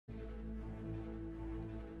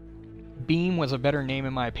Beam was a better name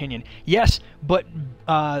in my opinion. Yes, but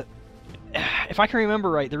if I can remember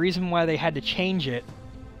right, the reason why they had to change it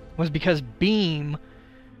was because Beam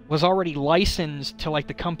was already licensed to like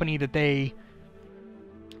the company that they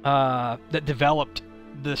that developed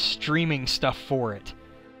the streaming stuff for it,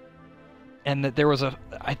 and that there was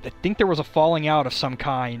I think there was a falling out of some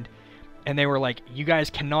kind, and they were like, you guys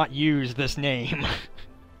cannot use this name.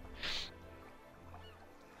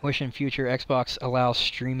 Wish in future Xbox allows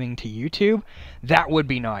streaming to YouTube. That would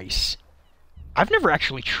be nice. I've never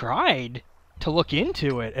actually tried to look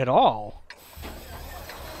into it at all.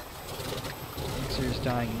 Mixer's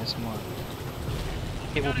dying this month.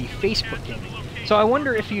 It will be Facebook gaming. So I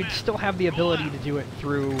wonder if you'd still have the ability to do it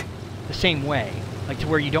through the same way, like to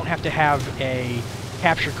where you don't have to have a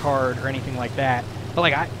capture card or anything like that. But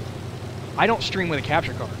like I don't stream with a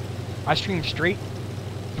capture card. I stream straight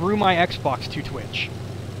through my Xbox to Twitch.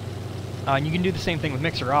 And you can do the same thing with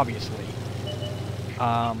Mixer, obviously.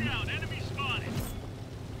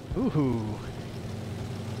 Ooh.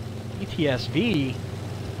 ETSV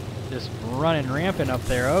just running rampant up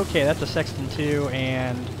there. Okay, that's a Sexton 2,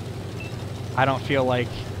 and I don't feel like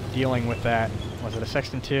dealing with that. Was it a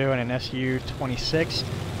Sexton 2 and an SU-26?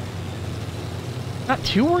 Not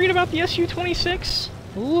too worried about the SU-26.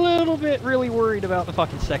 A little bit really worried about the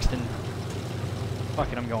fucking Sexton.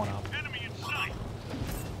 Fuck it, I'm going up.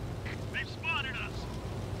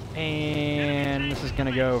 And this is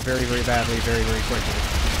gonna go very, very badly, very, very quickly.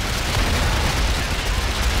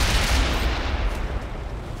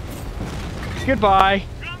 Goodbye.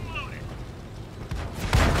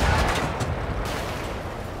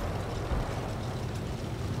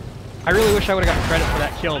 I really wish I would have gotten credit for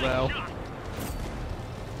that kill, though.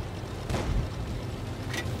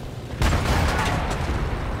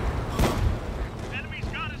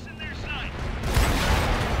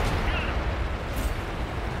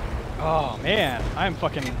 Oh man, I'm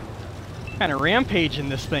fucking kind of rampaging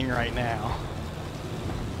this thing right now.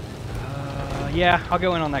 Yeah, I'll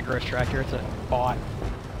go in on that gross tractor. It's a bot.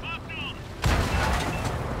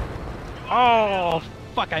 Oh,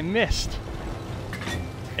 fuck, I missed.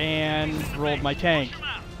 And rolled my tank.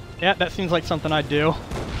 Yeah, that seems like something I'd do.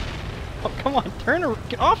 Oh, come on,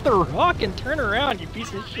 get off the rock and turn around, you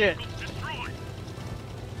piece of shit.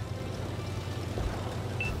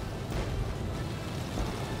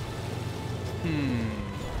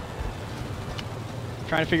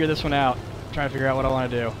 Trying to figure this one out. Trying to figure out what I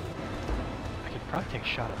want to do. I could probably take a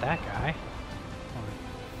shot at that guy. I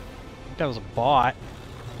think that was a bot.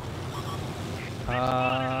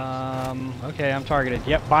 Okay, I'm targeted.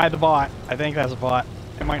 Yep, by the bot. I think that's a bot.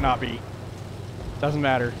 It might not be. Doesn't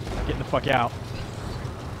matter. I'm getting the fuck out.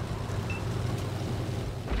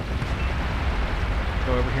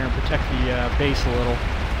 Go over here and protect the base a little.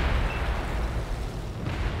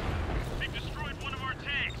 They've destroyed one of our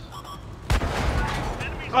tanks.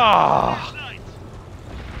 Ah!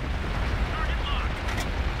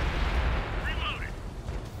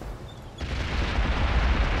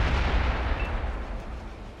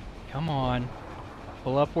 Come on.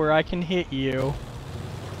 Pull up where I can hit you.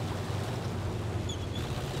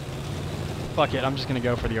 Fuck it, I'm just gonna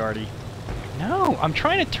go for the arty. No, I'm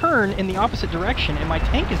trying to turn in the opposite direction and my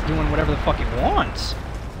tank is doing whatever the fuck it wants.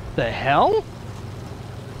 The hell?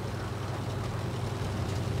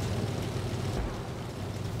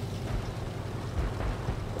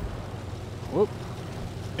 Whoop.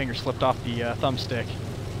 Finger slipped off the thumbstick.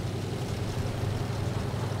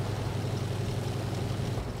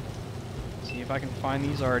 See if I can find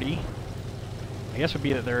these arty. I guess it would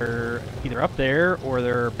be that they're either up there or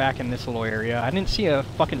they're back in this little area. I didn't see a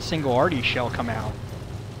fucking single arty shell come out.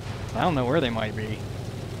 I don't know where they might be.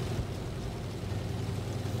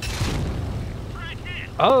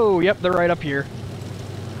 Oh, yep, they're right up here.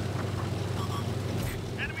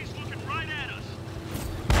 Enemies looking right at us.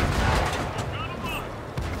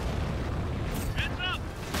 Heads up.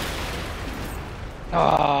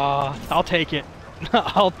 Ah, I'll take it.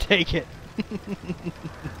 I'll take it.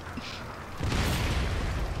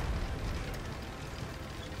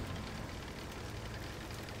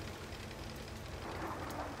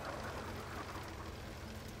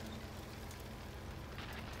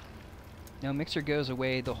 Now Mixer goes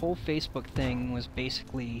away, the whole Facebook thing was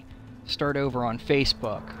basically start over on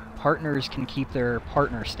Facebook. Partners can keep their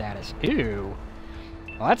partner status. Ew.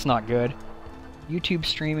 Well, that's not good. YouTube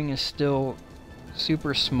streaming is still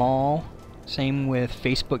super small. Same with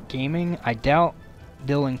Facebook gaming. I doubt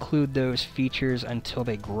they'll include those features until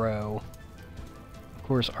they grow. Of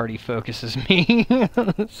course, Artie focuses me.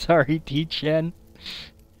 Sorry, T-Chen.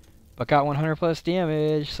 But got 100 plus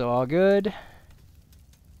damage, so all good.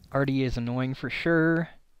 Artie is annoying for sure.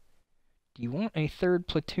 Do you want a third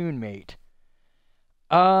platoon mate?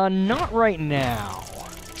 Not right now.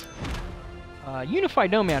 Unified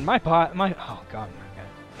Nomad, oh god, my god.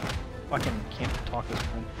 Fucking can't talk this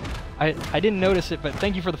one. I didn't notice it, but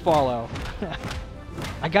thank you for the follow.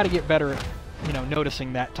 I gotta get better at, you know,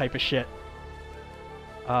 noticing that type of shit.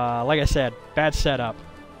 Like I said, bad setup.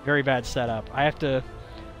 Very bad setup. I have the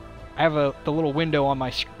little window on my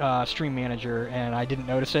stream manager, and I didn't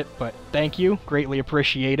notice it, but thank you. Greatly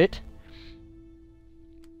appreciate it.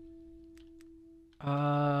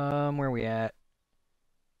 Where are we at?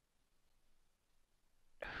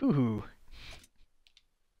 Whew.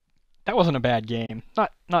 That wasn't a bad game.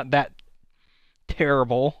 Not that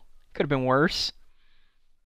terrible. Could have been worse.